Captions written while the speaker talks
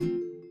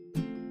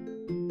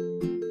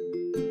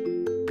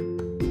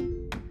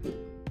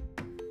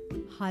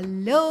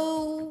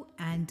Hello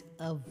and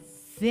a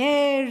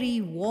very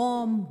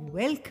warm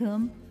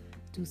welcome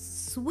to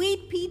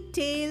Sweet Pea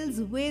Tales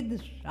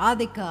with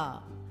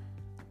Radhika.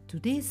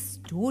 Today's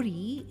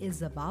story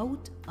is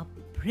about a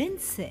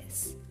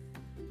princess.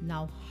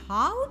 Now,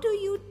 how do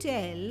you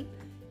tell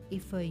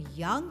if a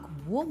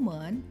young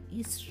woman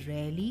is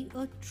really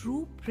a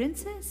true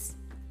princess?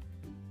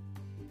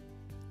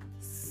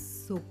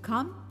 So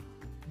come,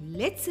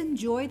 let's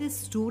enjoy this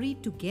story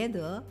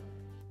together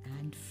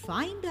and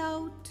find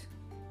out.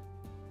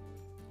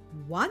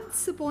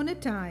 Once upon a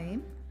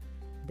time,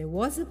 there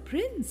was a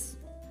prince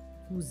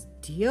whose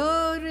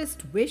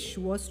dearest wish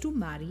was to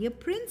marry a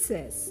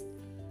princess.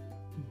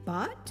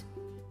 But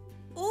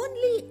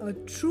only a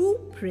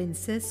true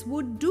princess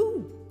would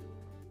do.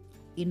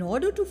 In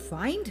order to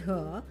find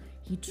her,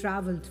 he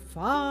traveled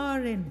far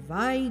and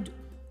wide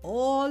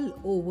all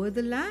over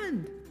the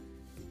land.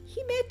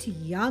 He met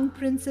young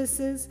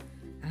princesses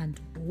and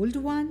old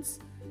ones,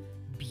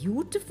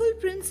 beautiful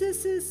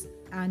princesses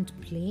and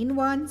plain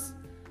ones,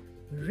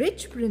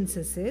 rich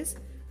princesses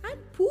and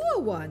poor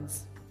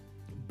ones.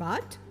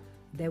 But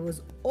there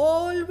was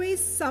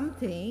always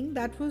something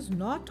that was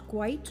not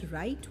quite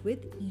right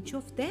with each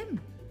of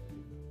them.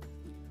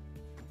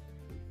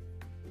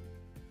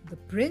 The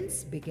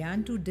prince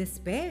began to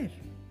despair.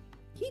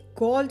 He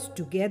called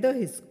together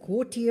his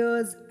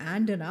courtiers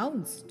and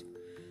announced,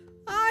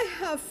 "I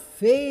have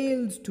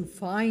failed to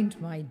find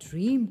my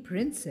dream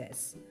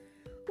princess.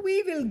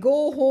 We will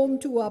go home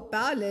to our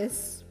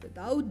palace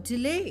without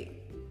delay."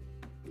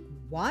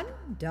 One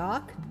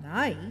dark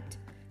night,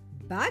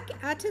 back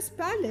at his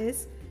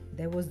palace,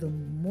 there was the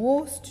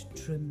most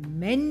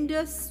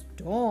tremendous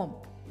storm.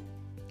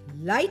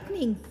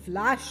 Lightning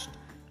flashed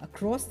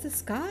across the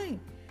sky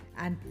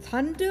and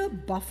thunder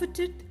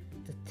buffeted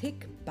the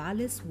thick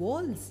palace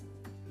walls.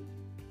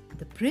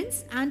 The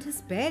prince and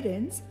his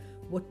parents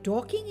were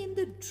talking in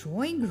the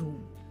drawing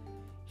room.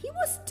 He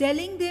was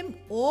telling them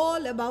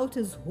all about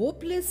his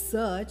hopeless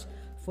search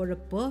for a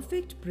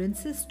perfect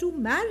princess to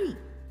marry.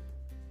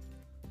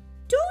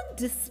 "Don't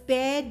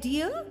despair,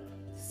 dear,"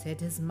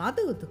 said his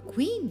mother, the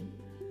queen.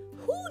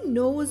 "Who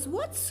knows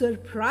what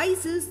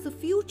surprises the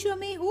future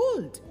may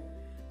hold?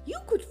 You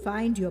could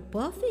find your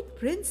perfect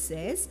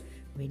princess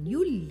when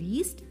you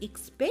least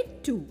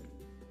expect to."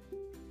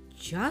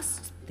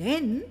 Just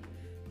then,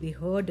 they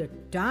heard a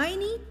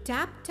tiny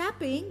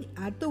tapping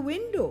at the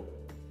window.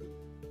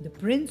 The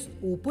prince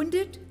opened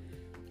it,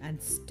 and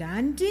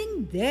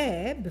standing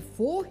there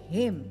before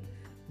him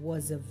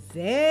was a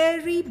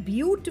very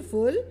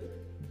beautiful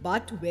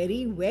but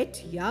very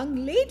wet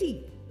young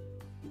lady.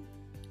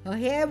 Her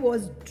hair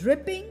was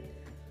dripping,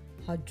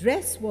 her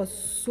dress was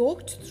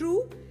soaked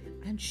through,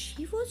 and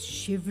she was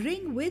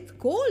shivering with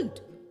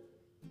cold.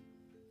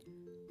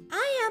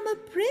 "I am a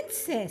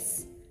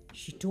princess,"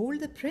 she told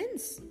the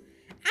prince,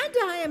 "and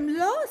I am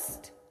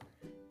lost.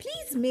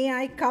 Please, may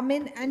I come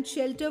in and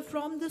shelter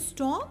from the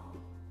storm?"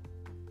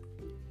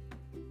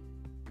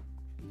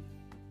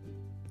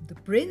 The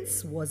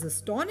prince was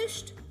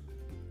astonished.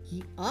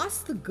 He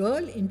asked the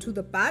girl into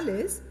the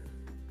palace.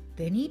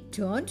 Then he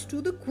turned to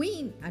the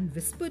queen and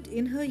whispered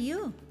in her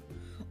ear,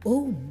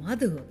 "Oh,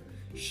 mother,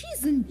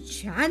 she's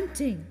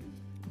enchanting.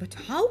 But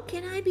how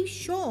can I be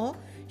sure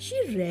she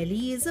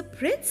really is a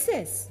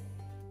princess?"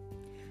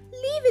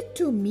 "Leave it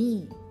to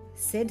me,"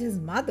 said his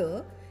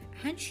mother,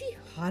 and she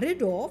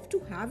hurried off to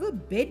have a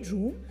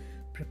bedroom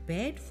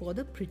prepared for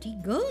the pretty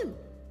girl.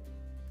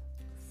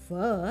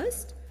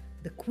 First,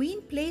 the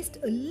queen placed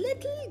a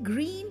little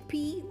green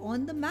pea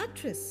on the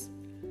mattress.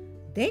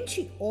 Then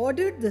she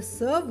ordered the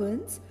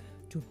servants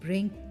to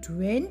bring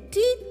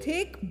 20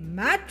 thick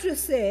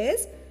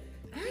mattresses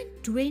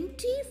and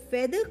 20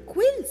 feather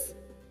quilts,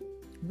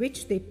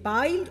 which they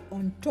piled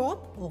on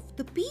top of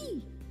the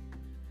pea.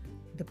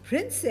 The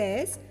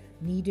princess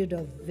needed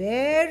a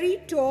very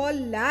tall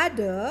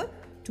ladder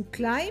to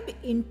climb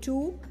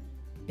into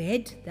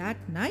bed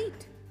that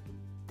night.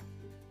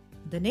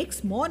 The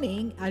next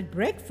morning at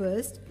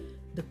breakfast,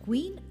 the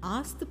queen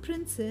asked the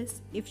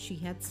princess if she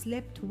had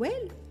slept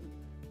well.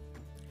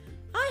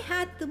 "I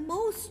had the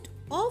most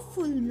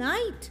awful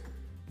night,"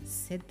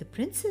 said the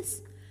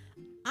princess.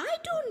 "I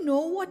don't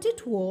know what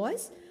it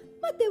was,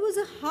 but there was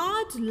a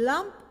hard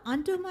lump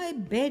under my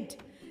bed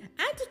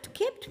and it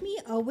kept me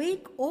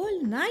awake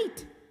all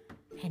night.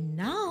 And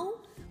now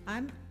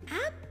I'm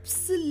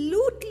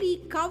absolutely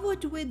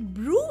covered with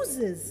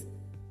bruises."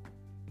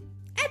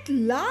 "At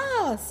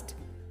last!"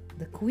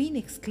 the queen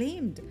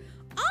exclaimed.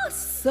 "Our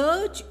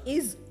search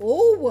is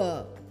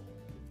over.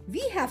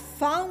 We have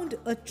found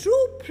a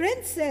true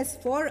princess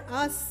for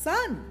our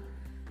son.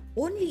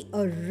 Only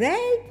a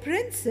rare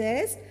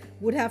princess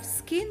would have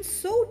skin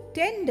so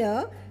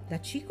tender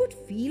that she could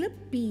feel a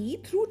pea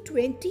through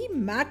 20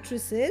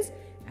 mattresses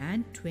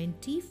and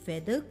 20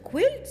 feather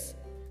quilts."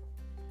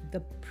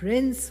 The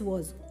prince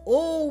was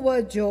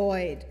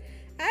overjoyed,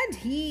 and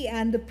he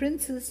and the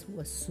princess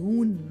were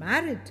soon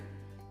married.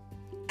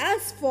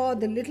 As for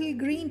the little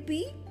green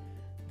pea,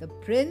 the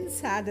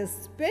prince had a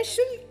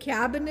special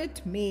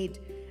cabinet made,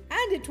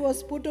 and it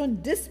was put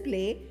on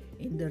display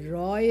in the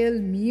Royal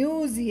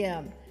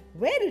Museum,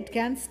 where it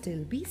can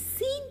still be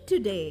seen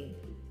today.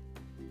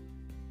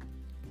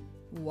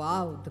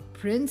 Wow, the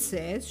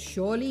princess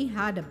surely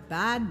had a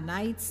bad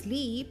night's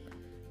sleep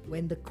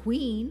when the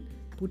queen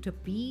put a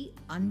pea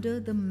under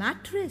the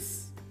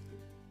mattress.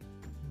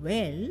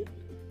 Well,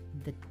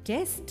 the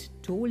test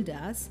told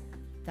us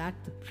that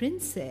the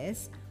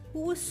princess,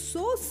 who was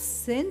so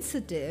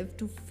sensitive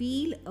to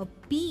feel a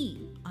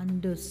pea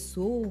under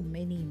so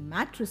many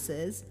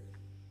mattresses,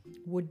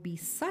 would be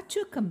such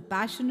a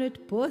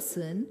compassionate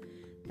person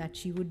that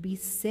she would be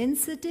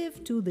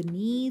sensitive to the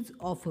needs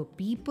of her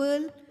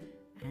people,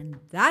 and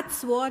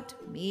that's what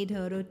made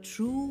her a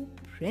true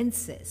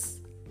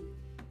princess.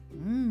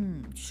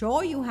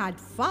 Sure you had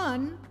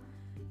fun.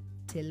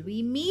 Till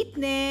we meet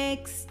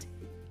next,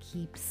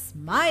 keep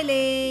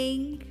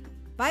smiling.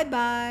 Bye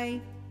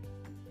bye.